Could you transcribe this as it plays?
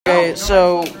Okay,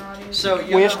 so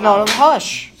we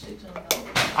hush.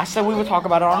 I said we would talk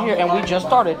about it on here, and we just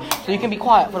started. So you can be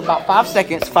quiet for about 5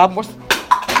 seconds. 5 more.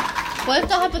 What if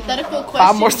the hypothetical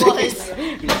 5 more question was,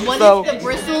 seconds. what So- is the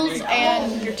bristles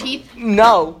and your teeth?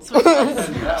 No. So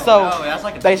that's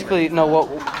like a basically, no.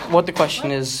 What the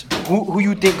question is? Who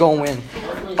you think gonna win?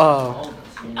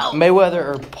 Mayweather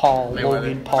or Paul?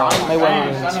 Logan Paul.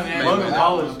 Mayweather wins. Logan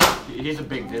Paul he's a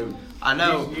big dude. I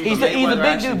know. He's a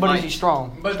big dude, but is he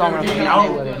strong? Strong enough to beat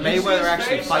Mayweather. Mayweather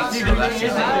actually fights. So that's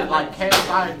just Like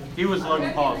KSI, he was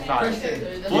Logan Paul's size.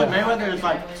 Floyd Mayweather is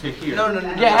like to here. No.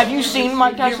 Yeah, have you seen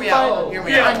Mike Tyson fight?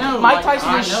 I know. Mike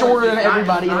Tyson is shorter than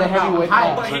everybody in the heavyweight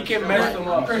class. He can mess them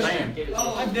up.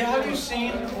 Have you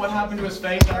seen what happened to his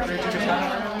face after he took his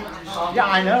hat? Yeah,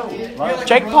 I know.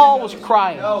 Jake Paul was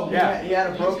crying. Yeah. He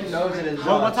had a broken nose in his.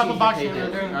 What type of boxing are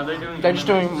they doing? Are they doing? They're just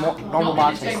doing normal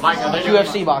boxing, Like, are they doing-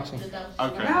 UFC boxing.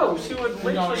 Okay. No, she would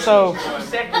literally So, 2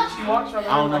 seconds. She walks around.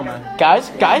 I don't know, man.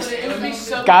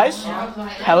 guys,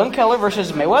 Helen Keller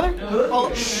versus Mayweather.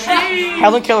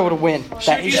 Helen Keller would win.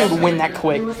 She would win that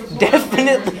quick.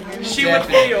 Definitely, She would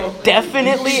feel.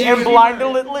 definitely, and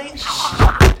blindly.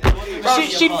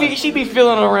 She'd be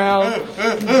feeling around.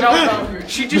 No.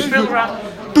 She just feels around.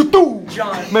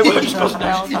 John. Mayweather just goes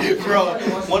down. Bro,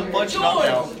 one punch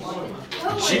knockout.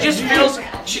 She just feels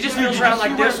around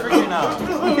like this.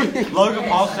 Logan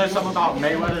Paul said something about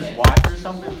Mayweather's wife or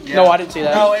something. No, I didn't see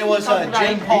that. No, it was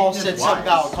Jake Paul said something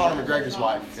about Conor McGregor's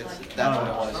wife. That's what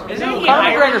it was. Isn't he Conor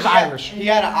McGregor's Irish. He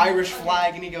had an Irish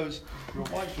flag and he goes, "Your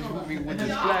wife was with me with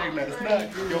this flag last night.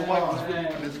 Your wife was with me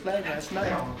with this flag last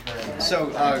night." So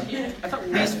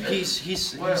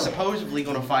he's supposedly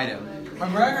gonna fight him.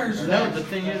 McGregor's. No, the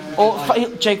thing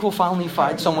is, Jake will finally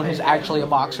fight someone who's actually a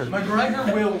boxer.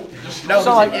 McGregor will. No, So,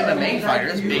 he's like- an MMA fighter.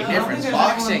 That's a big difference.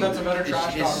 Boxing is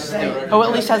stupid. Oh,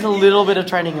 at least has a little bit of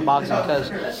training in boxing, because,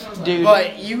 dude.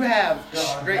 But you have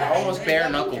straight, almost bare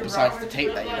knuckle besides the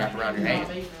tape that you wrap around your hand.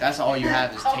 That's all you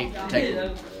have is tape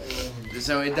protected.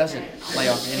 So it doesn't play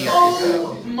off any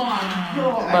other.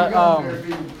 But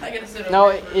no,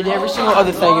 in every single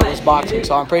other thing it was boxing,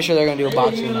 so I'm pretty sure they're gonna do a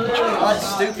boxing match. That's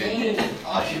stupid.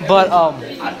 But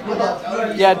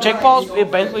yeah, Jake Paul's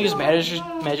it basically just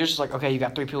measures like, okay, you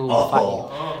got 3 people who will fight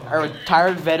you: a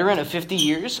retired veteran of 50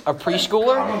 years, a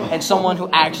preschooler, and someone who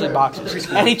actually boxes.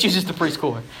 And he chooses the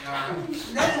preschooler.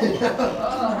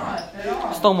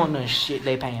 Someone to shit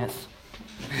their pants.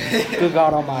 Good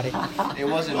God Almighty! It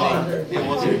wasn't me. It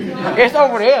wasn't. It's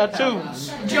over there too.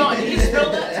 John, can you spell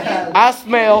that? I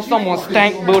smell someone's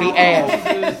stank booty ass.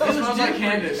 It smells like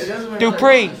Candace.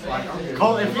 Dupree.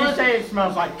 Cole, if you say it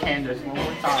smells like Candace one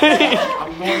more time,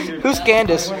 I'm going to. Who's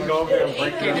Candace? I'm going to go over there and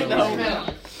break your nose.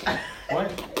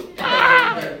 What?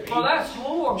 Oh, that's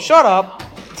horrible. Shut up.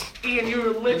 Ian, you were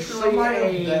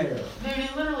literally Dude,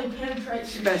 it literally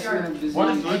penetrates your shirt. What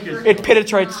is Lucas? It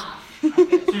penetrates.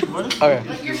 Dude, what is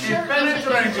Okay. Your shirt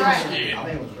penetrates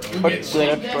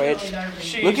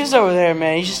Lucas over there,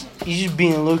 man. He's just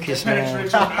being Lucas, man.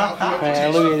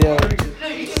 Man, look at him.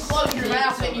 Dude, you can close your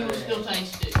mouth and you will still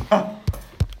taste it.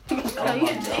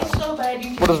 It tastes so bad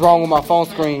you What is wrong with my phone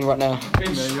screen right now?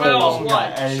 It smells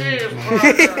like shit.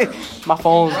 My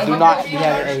phones do not be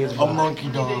having A's. a monkey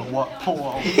dog? What?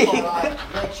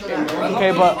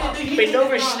 Okay, but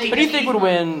who do you think would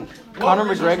win, Conor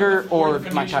McGregor or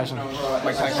Mike Tyson?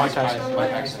 Mike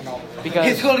Tyson. Because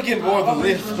He's gonna get more of a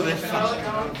lift for this fight.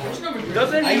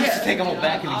 I used to take him all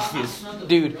back and he's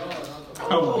dude,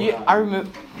 I remember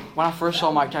when I first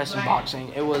saw Mike Tyson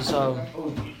boxing. It was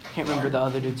can't remember the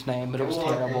other dude's name, but it was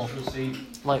terrible.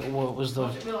 Like, what was the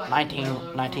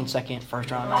 19 second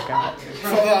first round knockout? So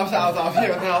I was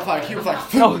here, and I was like, he was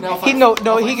like, No,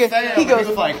 he goes.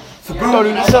 like, No,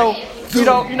 dude, so you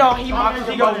know, he go.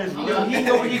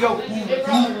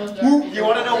 You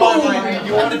want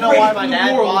to know why my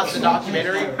dad watched the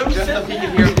documentary? Just so he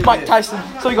can hear Mike Tyson.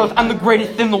 So he goes, I'm the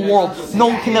greatest in the world. No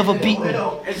one can ever beat me.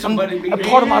 I'm a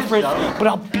part of my friends, but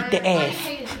I'll beat the ass.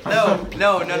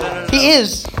 No. He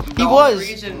is. He The was. only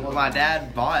reason my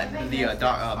dad bought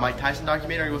the Mike Tyson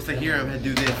documentary was to hear him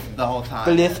do this the whole time.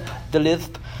 The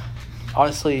lisp.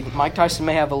 Honestly, Mike Tyson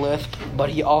may have a lisp, but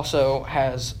he also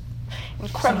has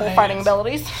incredible fighting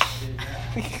abilities.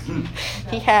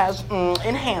 He has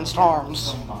enhanced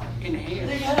arms.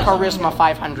 Charisma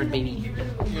 500, baby.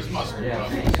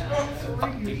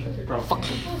 Fuck.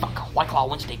 White Claw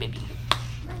Wednesday, baby.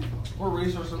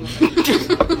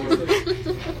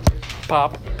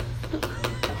 Pop.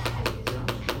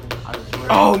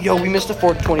 Oh, yo, we missed a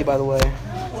 420, by the way.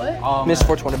 What? Missed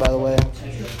 420, by the way.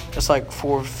 It's like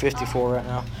 4:54 right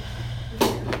now.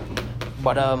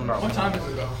 But What time is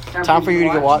it though? time for you to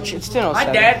go watch. It's 10:07. My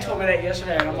dad told me that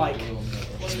yesterday, and I'm like,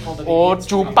 Oh,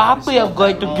 to papi, I'm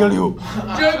going to kill you.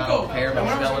 Care about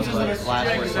spelling, but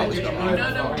last word is always spelling.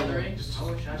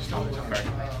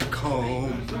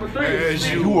 Come as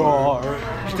you are.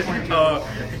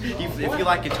 If you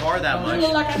like guitar that much,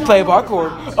 Play bar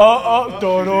chord. I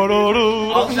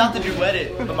was about to duet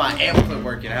it, but my amp quit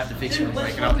working. I have to fix it real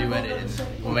quick, and I'll duet it, and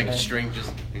we'll make a string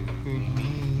just.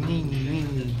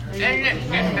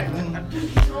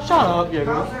 Shut up, you.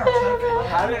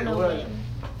 I didn't know what.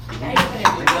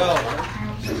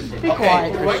 Be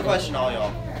quiet, Quick Christian. question, all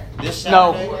y'all. This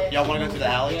No. Saturday, y'all want to go through the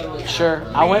alley? Sure.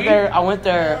 I went there.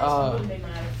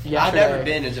 Yesterday. I've never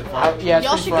been. Is it fun? Yeah, it's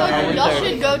Y'all pretty should go. fun. I went Y'all there.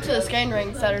 should go to the skating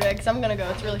rink Saturday because I'm gonna go.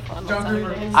 It's really fun on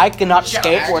Saturdays. I cannot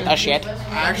skateboard that shit.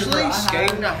 Actually,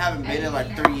 skating, I haven't been in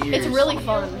like 3 years. It's really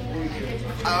fun.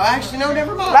 Oh, actually, no,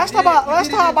 never mind. Last time I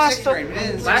Last time I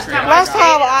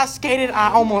skated,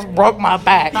 I almost broke my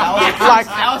back.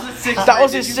 That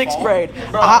was in sixth grade.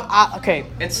 Okay.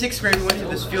 In 6th grade, we went to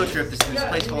this field trip to this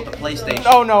place called the PlayStation.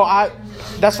 Oh no,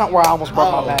 that's not where I almost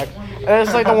broke my back.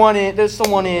 It's like the one in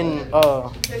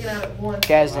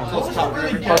Gadsden, close to top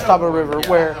of the river,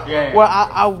 where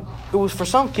it was for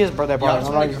some kid's birthday party.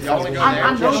 I'm not even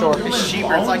sure. It's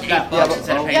cheaper. It's like $8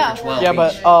 instead of paying for 12. Yeah,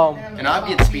 but And I'd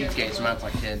be at speed skates, so mine's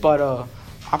like 10. But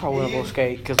I probably wouldn't go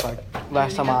skate because like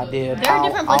last time I did, There are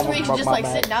different I places where you almost can broke just my like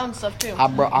back. sit down and stuff too. I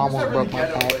almost broke my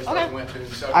back. Okay.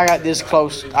 I got this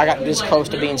close.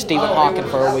 to being Stephen Hawking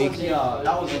for a week.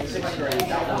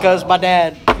 Because my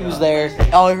dad, he was there.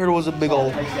 All I heard was a big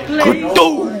old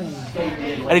 "Kadoom!"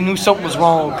 And he knew something was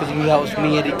wrong because he knew that was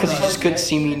me. Because he just couldn't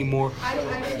see me anymore.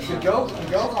 This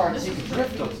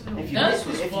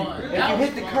was fun. If you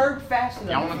hit the curb fast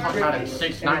enough, Y'all want to talk about a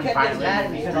 6'9" pilot?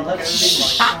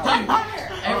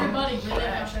 Everybody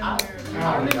relax. I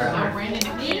remember I ran into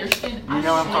Kirsten. You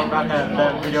know what I'm talking about?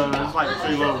 That video. There's like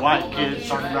 3 little white kids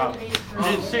talking about.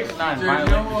 Did 6'9"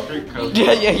 violate street code?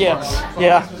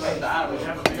 Yeah.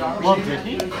 Well, did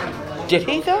he? Did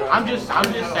he though? I'm just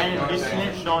saying he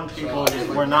snitched on people that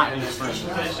were not his friends.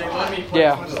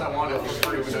 Yeah. So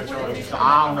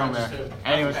I don't know, man.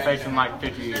 And he was facing like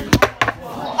 50 years.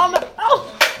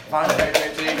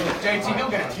 JT, go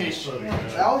get a tissue.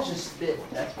 That was just spit.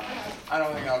 That's fine. I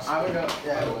don't think I was. I would go.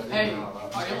 Hey,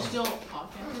 are you still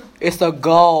talking? It's the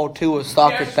goal to a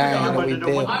soccer thing that we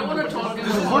did. I want to talk to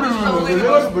this. Come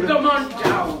on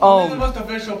down. Only the most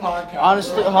official podcast.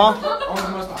 Honestly, huh? Only the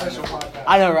most official podcast.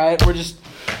 I know, right? We're just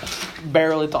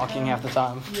barely talking half the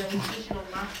time.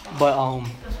 But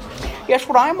yes,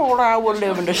 when I'm older, I will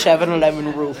live in the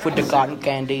 7-Eleven roof with the cotton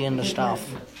candy and the stuff.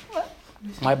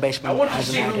 My basement I want to has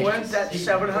see an who attic. wins that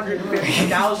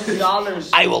 $750,000.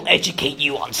 I will educate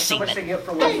you on How much they semen. get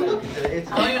for winning?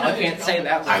 I can't say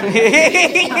that.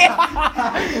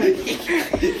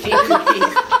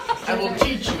 I will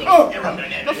teach you.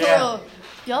 But for real,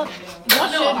 y'all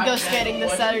should go skating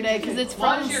this Saturday because it's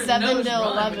from 7 to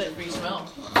 11.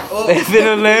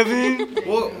 7-Eleven?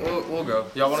 We'll go.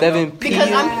 Y'all want to 7 Because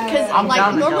p.m. I'm like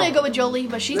down to normally go. I go with Jolie,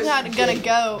 but she's not gonna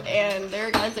go, and there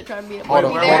are guys that try to meet up Hold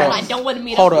with up, me there, hold and up. I don't want to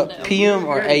meet Hold up up, with them. PM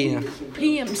or AM?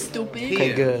 PM, stupid.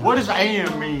 Okay, good. What does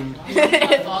AM mean?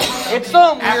 It's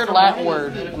some weird Latin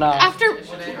word. No, After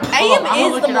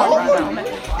AM is the morning.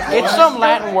 it's some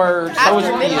Latin word. So is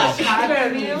After midnight.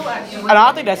 PM. And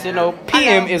I think that's it. No,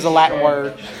 PM is a Latin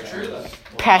word.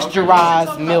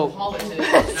 Pasteurized milk.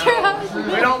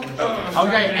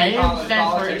 Okay, AM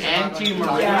stands for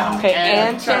anti-meridian. Okay,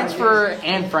 and stands for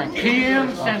Anne Frank.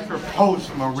 PM stands for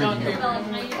post-meridian.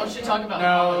 I should talk about.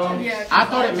 I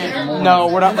thought it meant more. No,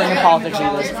 we're not bringing politics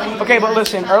into this. Okay, but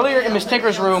listen. Earlier in Miss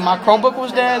Tinker's room, my Chromebook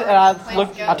was dead, and I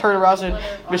turned around and said,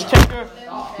 "Miss Tinker,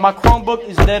 my Chromebook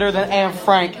is deader than Anne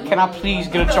Frank. Can I please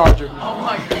get a charger?"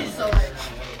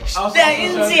 Stay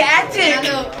in the attic.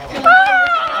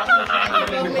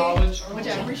 Which I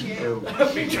appreciate.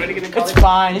 It's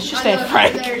fine. It's just Anne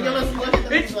Frank.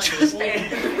 It's just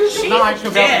No, I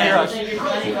should be able to hear us.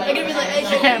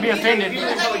 She can't be offended.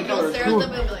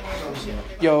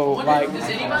 Yo, like,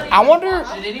 I wonder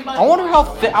how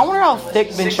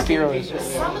thick Ben Shapiro is.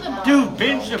 Dude,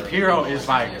 Ben Shapiro is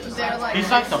like,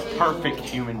 he's like the perfect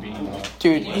human being.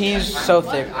 Dude, he's so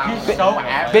thick. He's so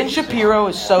average. Ben Shapiro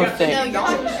is so thick.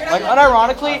 Like,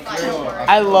 unironically,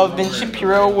 I love Ben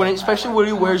Shapiro especially when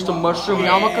he wears the mushroom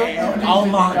yarmulke. Oh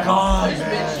my god.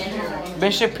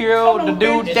 Ben Shapiro, the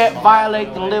dude that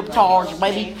violate the libtards,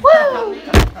 baby. Woo!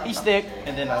 He's thick.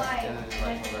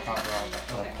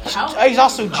 He's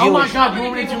also Jewish. Oh my god, you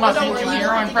want me to do my Ben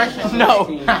Shapiro impression? No.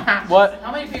 What?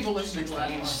 How many people listen to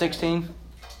that? 16.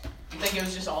 think it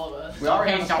was just all of us.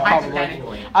 Okay, so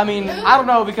hypothetically. I mean, I don't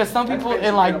know because some people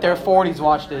in like their 40s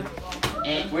watched it.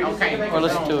 Okay. Or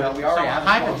listen to it. So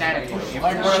hypothetically, if you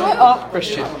were Shut up,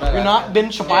 Christian. You're not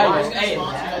Ben Shapiro.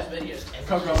 Ben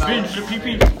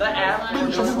Shapiro.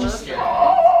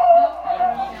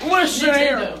 Listen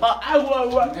here.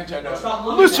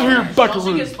 Listen here, We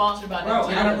Buckaroo. get sponsored by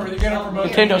Nintendo.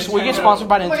 Nintendo. We get sponsored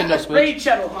by Nintendo Switch. Raid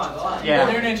Shadow. Yeah.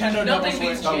 Their Nintendo Nothing double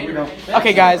beats switch. Gator.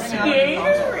 Okay,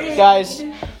 guys.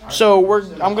 So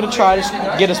I'm gonna try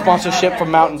to get a sponsorship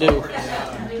from Mountain Dew.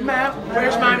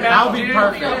 Where's my That would Mountain be Dew?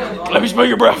 perfect. Let me smell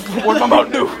your breath. Where's my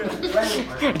Mountain Dew?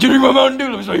 Do you need my Mountain Dew?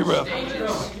 Let me smell your breath.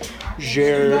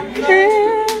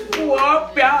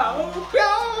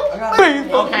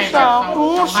 Okay, so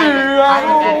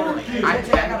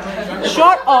hypothetically.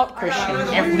 Shut up, Christian.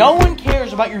 If no one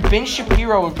cares about your Ben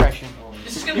Shapiro impression,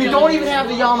 you don't even have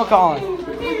the yarmulke on.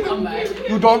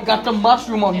 You don't got the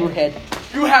mushroom on your head.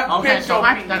 You have Okay, been so so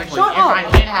hypothetically, Shut if up. I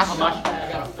did have a mushroom,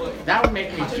 that would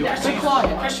make me Jewish.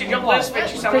 Christian, your list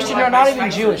makes you sound Christian, like you're not Mike even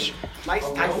Tyson. Jewish.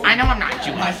 I know I'm not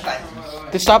Jewish.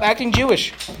 Then stop acting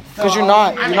Jewish. Because you're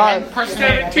not. I'm You're an not.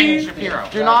 impersonating Ben Shapiro.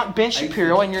 You're not Ben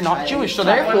Shapiro and you're not Jewish. So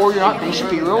therefore, you're not Ben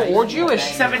Shapiro or Jewish.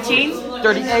 17?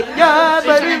 38. Yeah, It's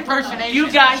an baby. impersonation. You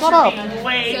guys Shut should up. be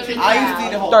way too I used to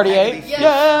eat a whole 38.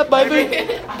 Yeah,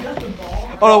 baby.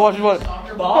 Oh no, watch what?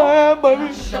 Yeah,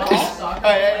 baby.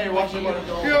 Hey, watch it.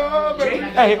 Yeah, baby.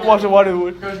 Hey, watch what it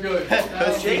would.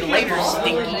 See you later,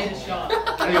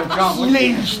 stinky.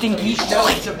 Lady Stinky. No,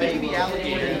 it's a baby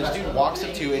alligator. And this dude walks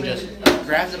up to it and just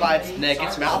grabs it by its neck.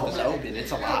 Its mouth is open.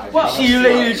 It's alive. See you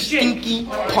later, Stinky.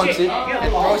 Punts it. And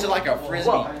throws it like a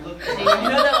frisbee. You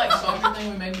know that like soccer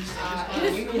thing we made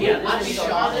mistakes on? Yeah. I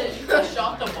shot it. I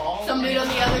shot the ball. Somebody on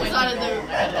the other side of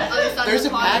the There's a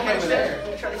pond. pack over there.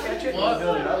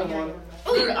 What?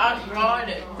 Dude, I shot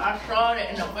it. I shot it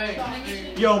in the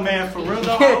face. Yo, man, for real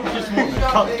though, I just want a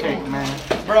cupcake,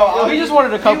 man. Bro, He just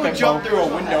wanted a he would cupcake, jump bro.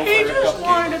 through a window for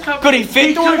a cupcake. Could he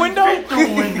fit through a window? Fit through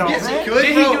a window, Yes, he man. could,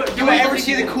 Did he bro. do- Do I ever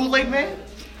see the Kool-Aid Man?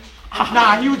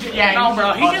 Nah, he was yeah. No,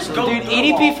 bro, he just go. Dude,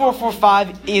 EDP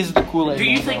 445 is the Kool-Aid. Do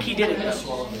you Man, think bro. he did it?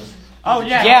 Oh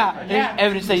yeah. Yeah, there's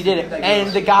evidence that he did it.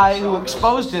 And the guy who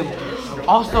exposed him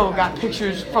also got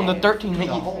pictures from the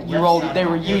 13-year-old that they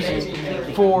were using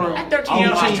for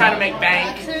 13-year-old just trying to make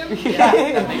bank.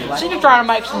 She was trying to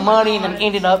make some money and then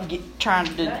ended up trying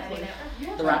to.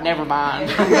 Never mind.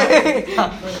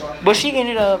 But she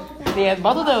ended up. Yeah,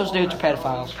 both of those dudes are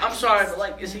pedophiles. I'm sorry, but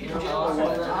like, is he in jail or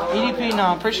what? EDP, no,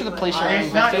 I'm pretty sure the police are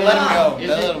It's not- investigating. Let him go. They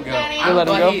let him go. They let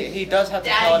him But go? he does have to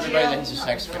tell everybody that he's a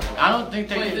sex offender. I don't think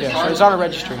they could Yeah, it's on a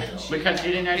registry. because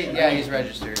he didn't actually. Yeah, he's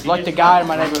registered. Like the guy in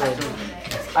my neighborhood.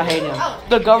 I hate him.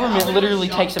 The government literally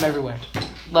takes him everywhere.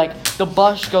 Like, the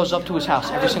bus goes up to his house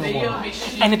every single morning.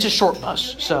 And it's a short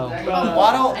bus, so.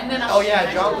 Why don't? Oh yeah,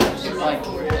 John lives like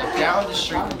down the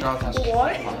street from John's house.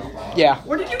 What? Yeah.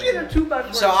 Where did you get a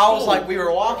 2x4? So I was like, we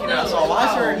were walking, and I saw, why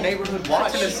is there a neighborhood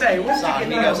watch? gonna say, what's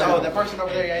sign? He goes, oh, that person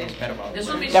over there, yeah, he's a pedophile. This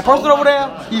would be That person over there,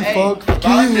 he Hey, fuck. but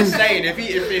I'm just saying, if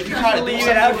you try to leave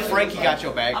it out, Frankie got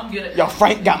your back. I'm good at Yo,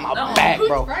 Frank got my back,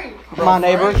 bro. Frank? My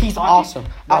neighbor, he's awesome.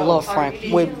 I love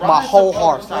Frank with my whole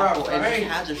heart. And he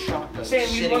has a shotgun Sam, you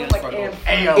sitting look in like front of him.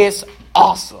 Am. It's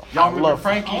awesome. I Y'all remember love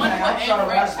Frank. Frankie? I wonder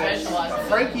what Frank specializes.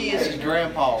 Frankie is his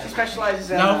grandpa.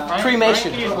 Specializes in. No, Frank,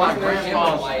 Cremation. Frankie is my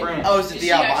grandpa's friend. Oh, is it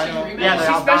the albino? Yeah, the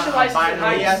She specializes in albino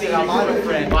hiding the albino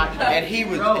friend. friend. And he's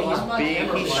big,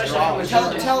 he's strong.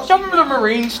 Tell Do you remember the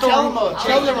Marine story?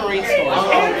 tell the Marine story.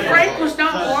 And Frank was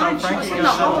not So born. She was Frankie in goes the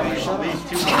home. so these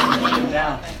two women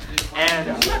down,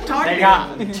 and they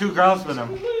got two girls with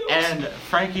them, and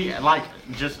Frankie like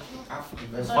just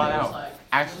flat out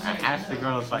asked the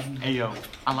girls like, "Hey yo,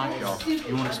 I like y'all.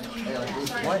 You want to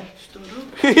what?"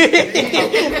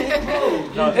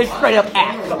 It's straight up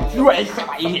act. You ready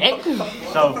to eat it?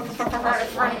 So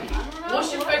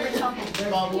What's your favorite topic,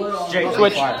 Bob? Jake,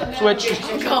 Switch. Switch.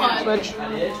 God. Switch.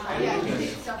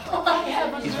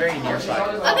 He's very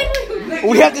nearsighted. I think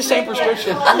We have the same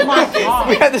prescription.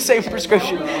 We have the same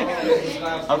prescription.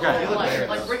 okay,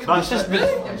 Like Rick but so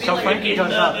Frankie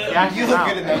goes up. He asks You her look out.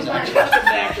 good in those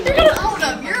actually. you're gonna hold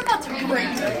up. You're about to break.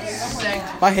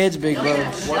 My head's big, bro.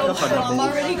 I'm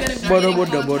already gonna be.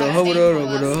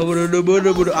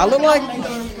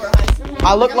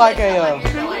 I look like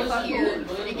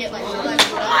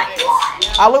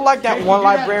I look like that one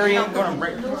librarian. No,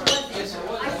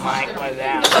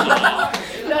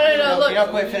 look. You know,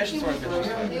 quit finishing sword business.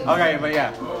 Okay, but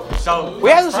yeah. So We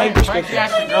have the same Frankie prescription.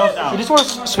 asked the girls out. We just want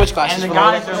to switch classes. And the for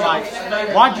guys a are like,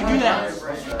 "Why'd you do that?"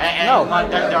 And No. like,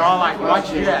 they're all like, "Why'd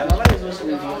you do that?"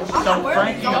 So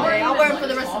Frankie, I'll wear it for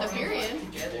the rest of the period.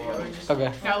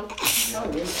 Okay. No.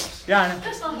 Yeah. I know.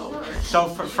 That's not how it works. So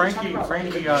Frankie, Fuck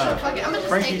it, I'm gonna just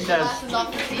Frankie take the says, glasses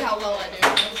off and see how well I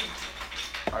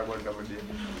do. I would never do.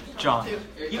 John.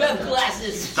 You have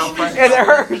glasses. So Frankie, Is it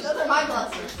hers? Those are my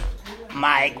glasses.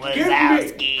 Mike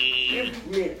Wazowski.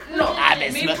 I've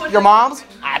been smoking. Your mom's?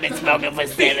 I've been smoking for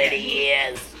 70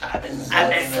 years. I've been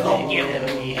smoking for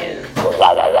 70 years.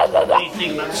 What do you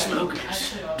think about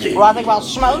smokers? What I think about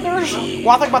smokers?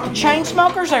 What I think about the chain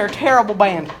smokers? They're a terrible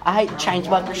band. I hate the chain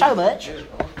smokers so much.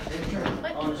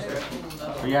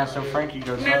 but yeah, so Frankie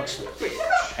goes up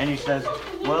and he says,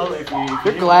 well, if you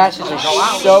Your glasses are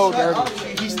so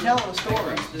dirty. He's telling a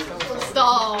story.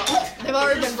 Stop. They've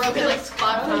already been broken like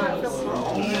 5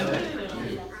 times.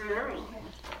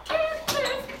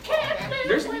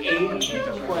 There's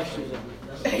 80 questions.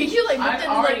 You like looked I've into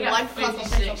already like got life puzzle or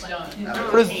 56 something.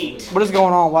 done. What is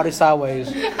going on? Why are they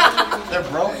sideways? They're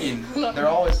broken. They're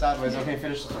always sideways. Okay,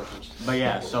 finish the sentence. But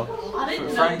yeah, so I didn't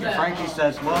know that. Frankie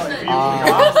says, well,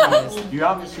 if you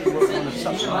obviously look on the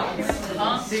subject.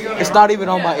 Huh? It's not even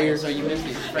on my ears. So you missed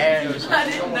it. And I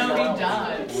didn't know he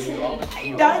died.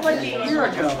 He died like a year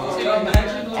ago.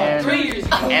 3 years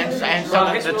ago. and so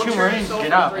the two Marines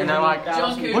get up and they're like,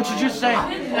 what did you say?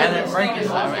 And then Frankie's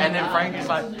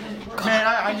like, man,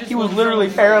 I just He was literally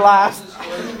paralyzed.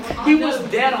 He was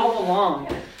dead all along.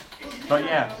 But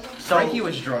yeah, so Frankie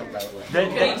was drunk, by the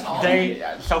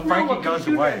way. so Frankie goes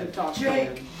away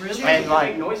and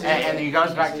like and he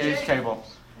goes back to his table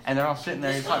and they're all sitting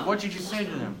there. He's like, what did you say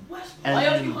to them? Why And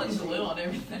are you then, putting glue on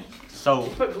everything? so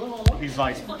he's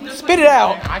like, Spit it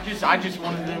out. I just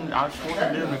wanted them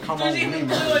to come There's on with me, even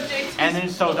glue man. on JT's And then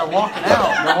so they're walking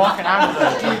out. They're walking out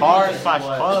of the bar /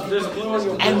 pub.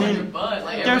 And then butt.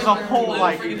 Like, there's a whole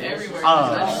like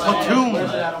platoon.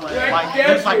 Like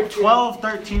there's like 12,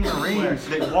 13 Marines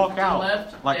that walk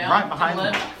out like right behind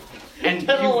them. And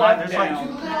there's like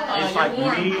it's like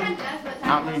me.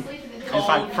 I mean, it's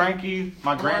like Frankie,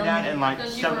 my granddad, and like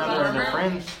 7 other of their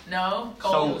friends. No.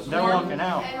 So they're walking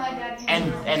out,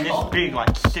 and this big like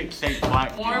 6'8"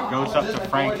 black dude goes up to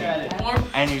Frankie,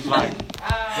 and he's like,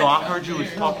 "Yo, I heard you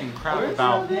was talking crap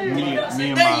about me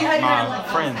and my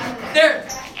friends." There.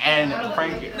 And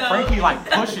Frankie like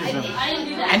pushes him,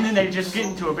 and then they just get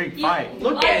into a big fight.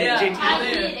 Look at it,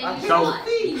 JT. So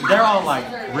they're all like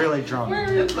really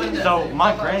drunk. So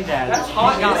my granddad, he's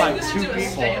got like 2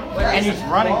 people, and he's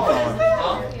running from him.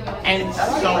 And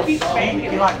so he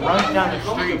like runs down the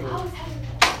street,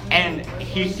 and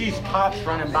he sees cops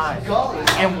running by,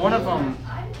 and one of them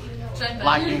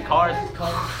like in cars,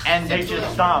 and they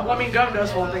just stop. Well, I mean, Gov does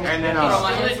whole thing. And then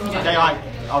they like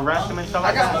arrest him and stuff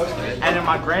like that. And then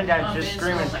my granddad just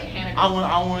screaming, I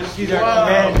want to see their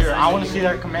commander. I want to see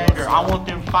their commander. I want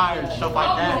them fired, stuff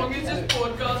like that.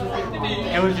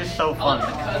 It was just so funny.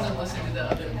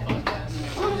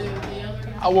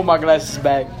 I want my glasses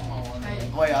back.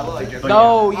 Wait, I look like you're.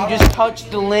 No, you just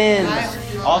touched the lens.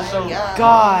 Also,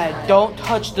 God, don't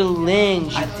touch the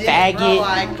lens, you faggot.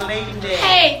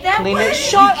 Hey, that Clean it. was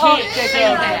Shut up, Say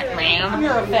that, man.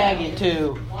 You're a faggot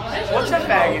too. What's a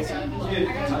faggot?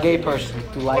 A gay person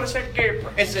who What's likes. a gay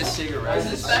person? It's a cigarette.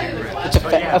 It's a cigarette. It's a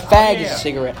fag is a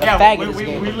cigarette. A yeah, faggot is we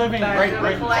gay. live in Great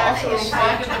Britain.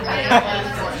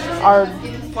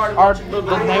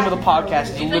 The name of the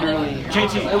podcast is literally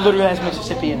JT. It literally has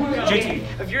Mississippi in it.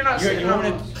 JT, If you're not you want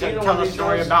to tell the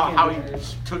story about how he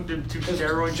took them to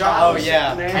steroid shots? Oh,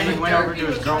 yeah. And he went over to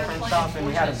his girlfriend's house and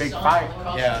we had a big fight.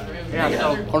 Yeah. Yeah,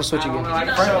 so I want to switch again.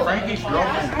 Frankie's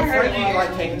girlfriend. Frankie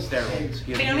liked taking steroids.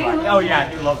 Oh yeah,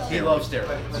 he loves He steroids. loves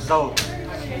steroids. So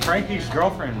Frankie's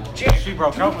girlfriend, she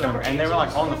broke up with him, and they were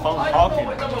like on the phone talking,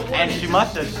 and she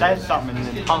must have said something and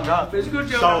then hung up.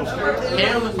 So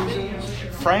him,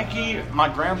 Frankie, my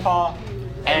grandpa,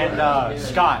 and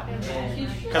Scott,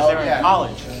 because they were in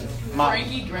college.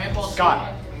 Frankie, Grandpa,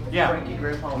 Scott. Yeah,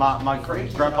 my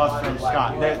grandpa's friend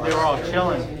Scott. They were all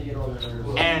chilling,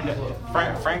 and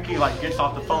Frankie like gets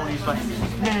off the phone. He's like,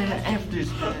 man, F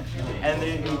this, man. And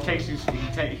then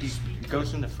he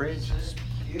goes in the fridge,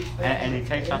 and he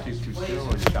takes out these 2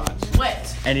 steroid shots,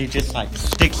 Wet. and he just like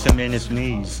sticks them in his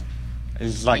knees.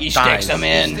 His like He thighs. sticks them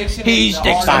in. He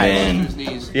sticks them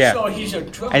in. Yeah. So he's a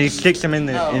drunk. And he sticks them in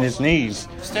his knees,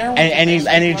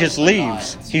 and he just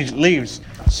leaves. He leaves.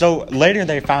 So later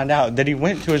they found out that he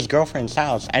went to his girlfriend's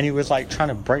house and he was like trying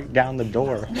to break down the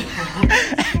door,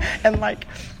 and like,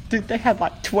 dude, they had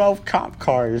like 12 cop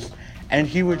cars, and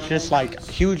he was just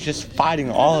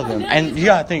fighting all of them. And you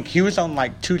gotta think, he was on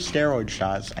like 2 steroid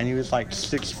shots, and he was like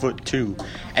 6'2",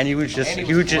 and he was just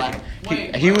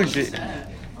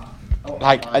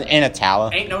like in a tower.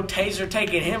 Ain't no taser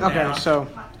taking him Okay, down. so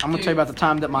I'm gonna tell you about the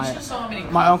time that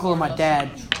my uncle and my dad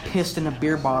pissed in a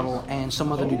beer bottle, and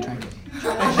some other dude drank it.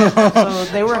 So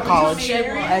they were in college,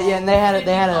 yeah, and they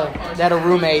had a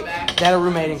roommate. They had a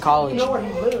roommate in college.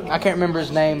 I can't remember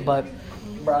his name, but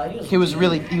he was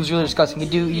really disgusting.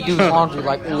 He'd do his laundry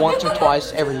like once or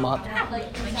twice every month.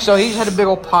 So he just had a big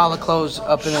old pile of clothes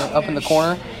up in the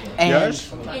corner, and I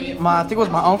think it was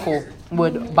my uncle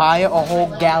would buy a whole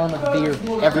gallon of beer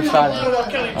every Friday.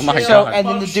 Oh my So god. and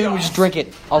then the dude would just drink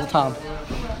it all the time,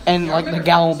 and like the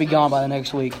gallon will be gone by the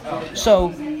next week. So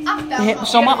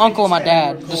my uncle and my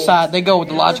dad they go with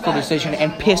the logical decision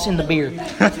and piss in the beer,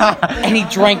 and he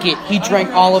drank it. He drank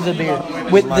all of the beer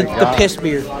with the piss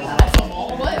beer.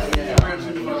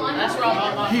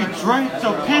 He drank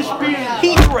the piss beer.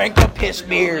 He drank the piss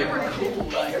beer.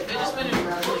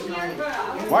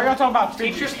 Why are y'all talking about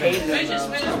Teachers hated Fidget them.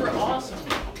 spinners were awesome.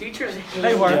 Teachers hated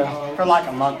They were for like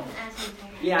a month.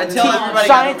 Yeah, Until everybody got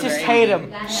Scientists over their hate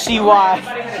him. See why?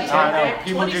 I know.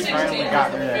 People just randomly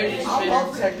got rid of it.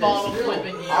 Fidget spinner bottle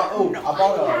flipping you. I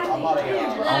bought a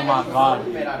Oh my god.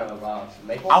 made out of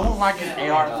maple. I want like an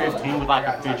AR-15 with like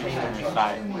a fidget spinner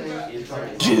sight.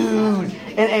 Dude,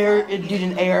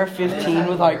 an AR-15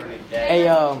 with like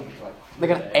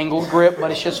an angled grip,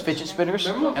 but it's just fidget spinners.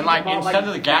 And like instead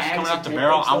of the gas coming out the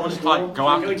barrel, I want it to like go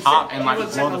out the top and like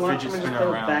blow the fidget spinner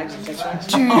around.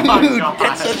 Dude,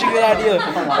 that's such a good idea.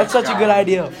 That's such a good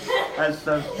idea. That's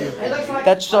so stupid.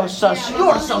 That's so sus. You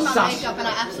are so My sus. makeup, and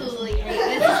I absolutely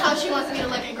hate it. This is how she wants me to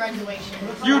look at graduation.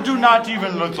 You do not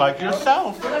even look like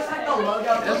yourself. She wants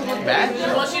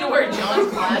you to wear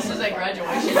John's glasses at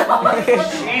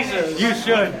graduation. You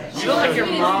should. You look like your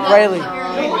mom. Rayleigh,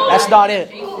 that's not it.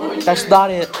 That's not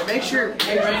it. Make sure.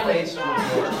 Hey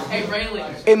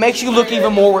Rayleigh. It makes you look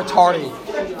even more retarded.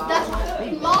 That's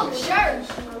my mom's shirt.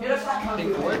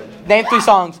 Name 3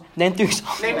 songs. Name 3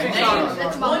 songs.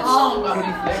 That's my One mom. song, buddy.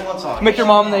 One song. Make your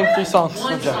mom name 3 songs.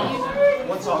 One I'm joking. song.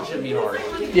 One song shouldn't be hard.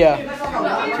 Yeah,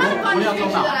 That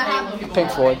I Pink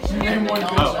Floyd. One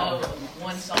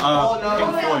song.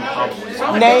 Pink Floyd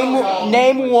probably.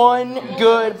 Name one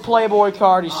good Playboy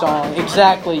Cardi song.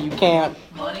 Exactly, you can't.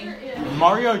 Money.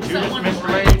 Mario Judas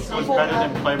Masquerade was better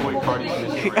than Playboy Cardi's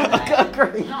Masquerade.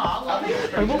 Agree. No, I love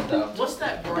it. What's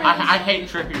that brand? I hate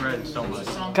Trippie Redd so much.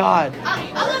 God,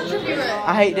 I love Trippie Redd.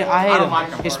 I hate I don't like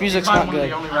him. him. His music's He's not one of good.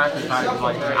 the only rappers I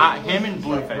like. Him and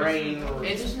Blueface.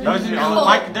 It's Those are the only,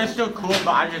 like they're still cool,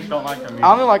 but I just don't like their music.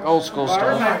 I only like old school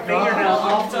stuff. Fingernail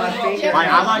off my finger. Like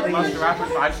I like most of the rappers,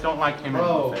 but I just don't like him and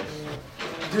Blueface.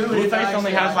 Blueface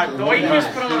only has like one way you verse.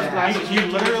 just put on those glasses. He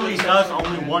literally does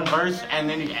only one verse, and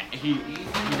then he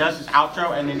does his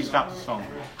outro, and then he stops the song.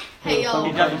 Hey, yo.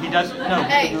 He does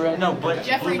Hey. no, but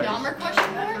Jeffrey Blueface. Dahmer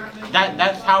question mark?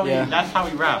 That's how Yeah.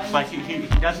 he raps. Like he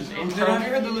does his intro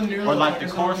or like the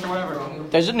chorus or whatever.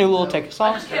 There's a new little tick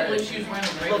song. can't believe she was wearing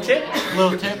a Little tip.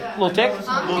 Little tip. Little tick.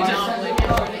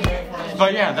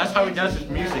 But yeah, that's how he does his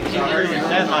music. He literally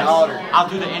says like, I'll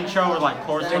do the intro or like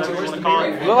chorus, whatever you want to call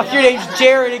it. You look like your name's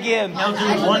Jared again. He'll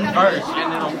do one verse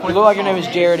and then he'll quit. You look like your name is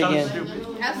the song. Jared It's so again. stupid.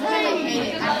 Absolutely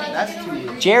hate it. That's too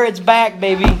easy. Jared's back,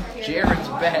 baby. Jared's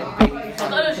back, baby.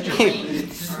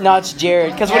 No, it's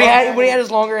Jared. Because when he had his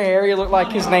longer hair, he looked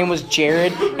like his name was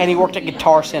Jared, and he worked at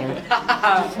Guitar Center.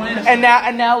 And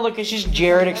now look, it's just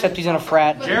Jared, except he's in a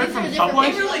frat. Jared from It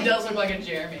Subway? really does look like a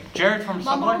Jeremy. Jared from My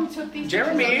Subway? mom took these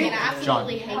Jeremy. pictures and I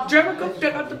absolutely hate them. Jeremy, go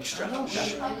pick up the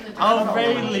Oh,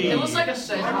 really? It looks like a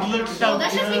Cedric. You look so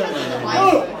That's just because of the good.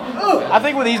 light. I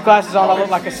think with these glasses on, I look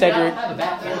like a Cedric.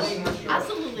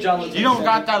 Absolutely. You don't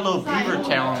got that little beaver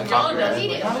tail on the top John of your does. head.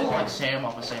 Hate it. I look like Sam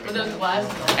off of Sam. With those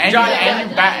glasses on. And the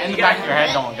back of your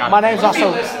head don't got My it. name's also.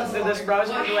 listens to this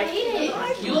browser and be like,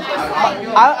 You look like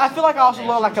I feel like I also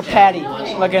look like a Patty,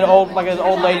 like an old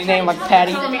lady named like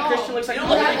Patty. Christian looks like you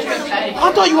look like a Patty.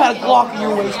 I thought you had a Glock in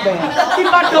your waistband.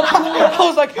 I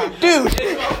was like, dude. Look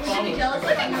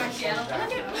at Marciano.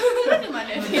 Look at my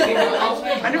nephew.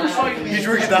 I never saw you. He's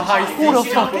drinking the high Who the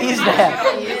fuck is that?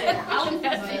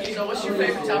 So what's your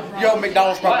favorite top? Yo,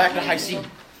 McDonald's brought back the high C.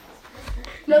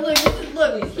 No, look,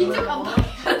 he took a bite.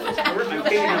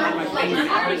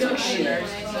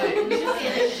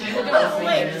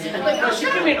 She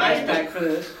could be an ice pack for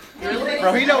this.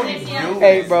 Bro, he know what he's doing.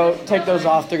 Hey, bro, take those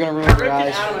off. They're gonna ruin your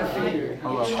eyes.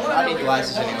 I need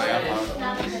glasses anyway. I'm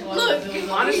fine. Look,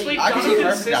 Honestly, I can see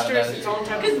Jonathan's perfect out of sister's its own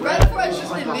type because of right before I was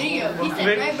just in the video, he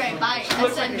said, Ray, bite. I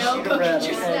said, no, go get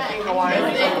your snack.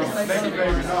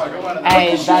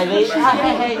 Hey, baby.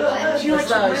 Hey.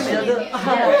 What's up, sugar?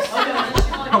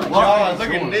 John, look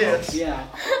at this. Yeah.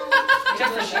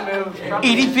 Except for she moved.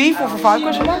 EDP 4 for 5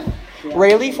 question mark?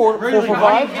 Rayleigh 4 for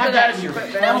 5? Have that in your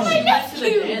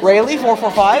phone. Rayleigh 4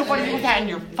 for 5? Put that in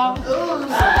your phone.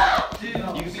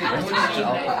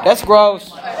 That's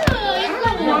gross.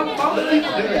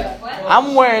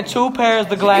 I'm wearing 2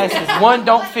 pairs of glasses. One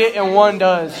don't fit and one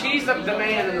does. She's the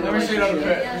man in the Let me see another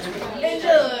pic.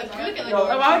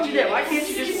 Why would you do that? Why can't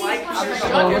you just like her?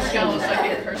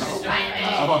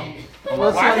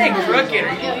 Let's Why are they see. crooked? You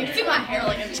can see my hair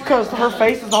like It's because her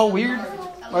face is all weird.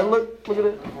 Like, look at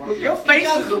it. Your face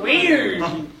is weird.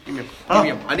 Give me him.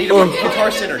 I need him.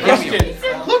 Guitar Center. Give me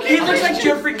him. Look, he looks like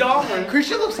Jeffrey Dahmer.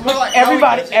 Christian looks more like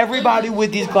Everybody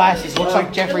with these glasses looks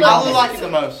like Jeffrey I look Dahmer. like it the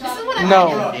most. this is what I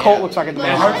No, Colt looks like it the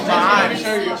most. Let me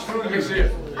show you. Let me see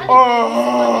it.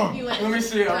 Oh, Let me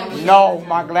see it. no,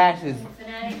 my glasses.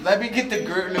 Let me get the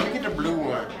blue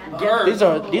one.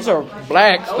 These are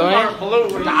blacks, though. Are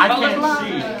blue. I can't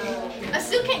see. I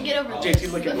still can't get over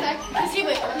JT, look at the me. fact. See,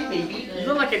 wait. You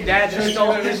look like a dad just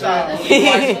stole his I'm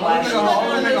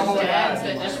gonna make a whole hat.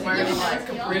 That just wearing like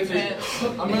capri pants.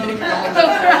 I'm gonna make a whole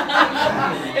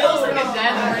It looks like a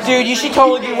dad Dude, you should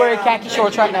totally be wearing khaki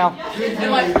shorts right now.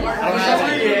 wearing like For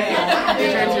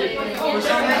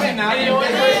some reason now you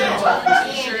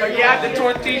But yeah, the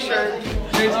torn t-shirt.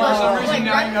 for some reason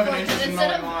now you have an interest in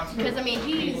mowing lawns. Because, I mean,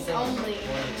 he's only.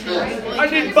 I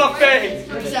need buffet.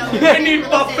 So, I need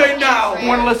buffet now.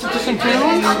 Want to listen to some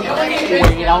tunes?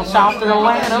 Way down south in the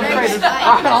land of traders.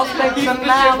 I'll take some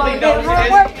now.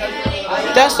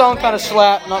 That song kind of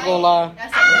slapped, not gonna lie.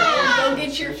 That's go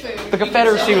get your food. The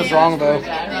Confederacy was wrong, though.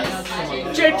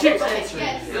 JT.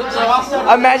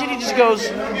 Imagine he just goes,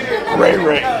 Ray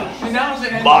Ray,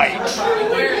 bite.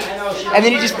 And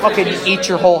then you just fucking eat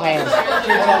your whole hand.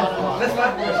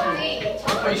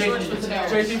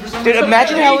 Dude,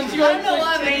 imagine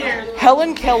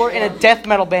Helen Keller in a death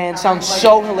metal band sounds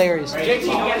so hilarious.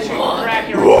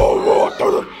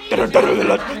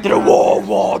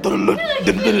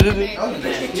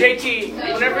 JT,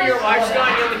 whenever your wife's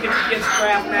gone, you only get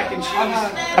Kraft mac and cheese.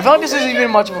 I feel like this isn't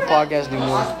even much of a podcast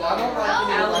anymore.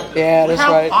 Yeah, that's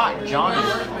How right. hot John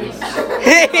is.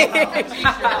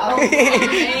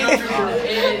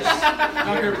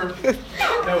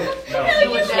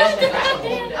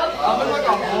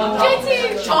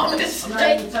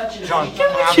 John,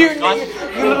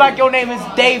 You look like your name is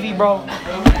Davey, bro.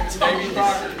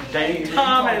 Dave.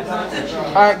 Thomas.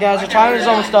 Alright, guys, your time is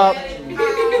almost up.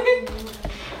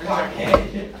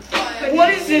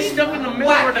 What is this stuff in the middle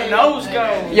where the nose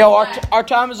goes? Yo, our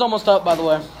time is almost up, by the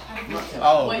way.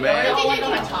 Oh man.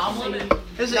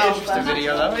 This is an interesting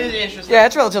video though. It is interesting. Yeah,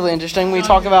 it's relatively interesting. We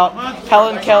talked about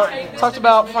Helen Keller, talked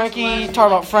about Frankie,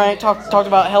 talked about Frank, talked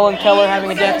about Helen Keller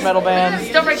having a death metal band.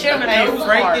 Stuff right there in the Hey, nose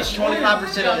Frank part. gets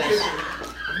 25% of this.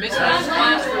 Miss House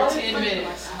class for 10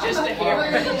 minutes just to hear.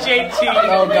 JT.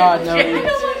 Oh God, no.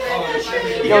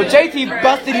 Yo, JT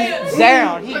busted it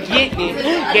down. He getting it.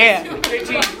 Yeah,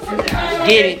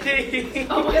 get it.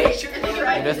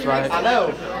 That's right. I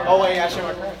know. Oh wait, I show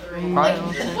my crack.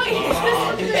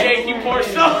 JT poor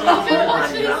soul.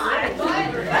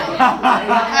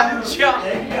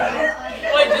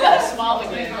 Wait, do that smile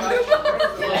again.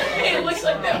 It looks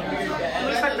like that. It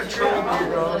looks like the troll,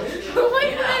 bro.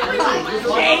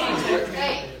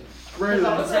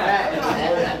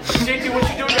 JT, what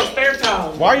you do in your spare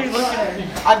time? Why are you looking at me?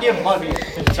 I give money.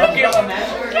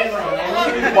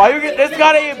 Why you get? This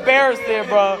gotta embarrass him,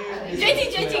 bro.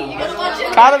 JT, you gotta watch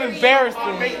it. Kind of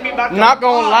embarrassing. Not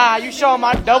gonna lie, you showing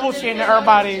my double chin to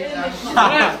everybody.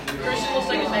 Christian looks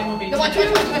like his name would be. Watch.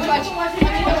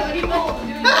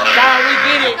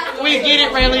 Nah, we get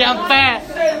it, Rayleigh. I'm fat.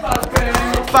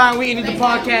 Fine, we ended the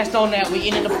podcast on that.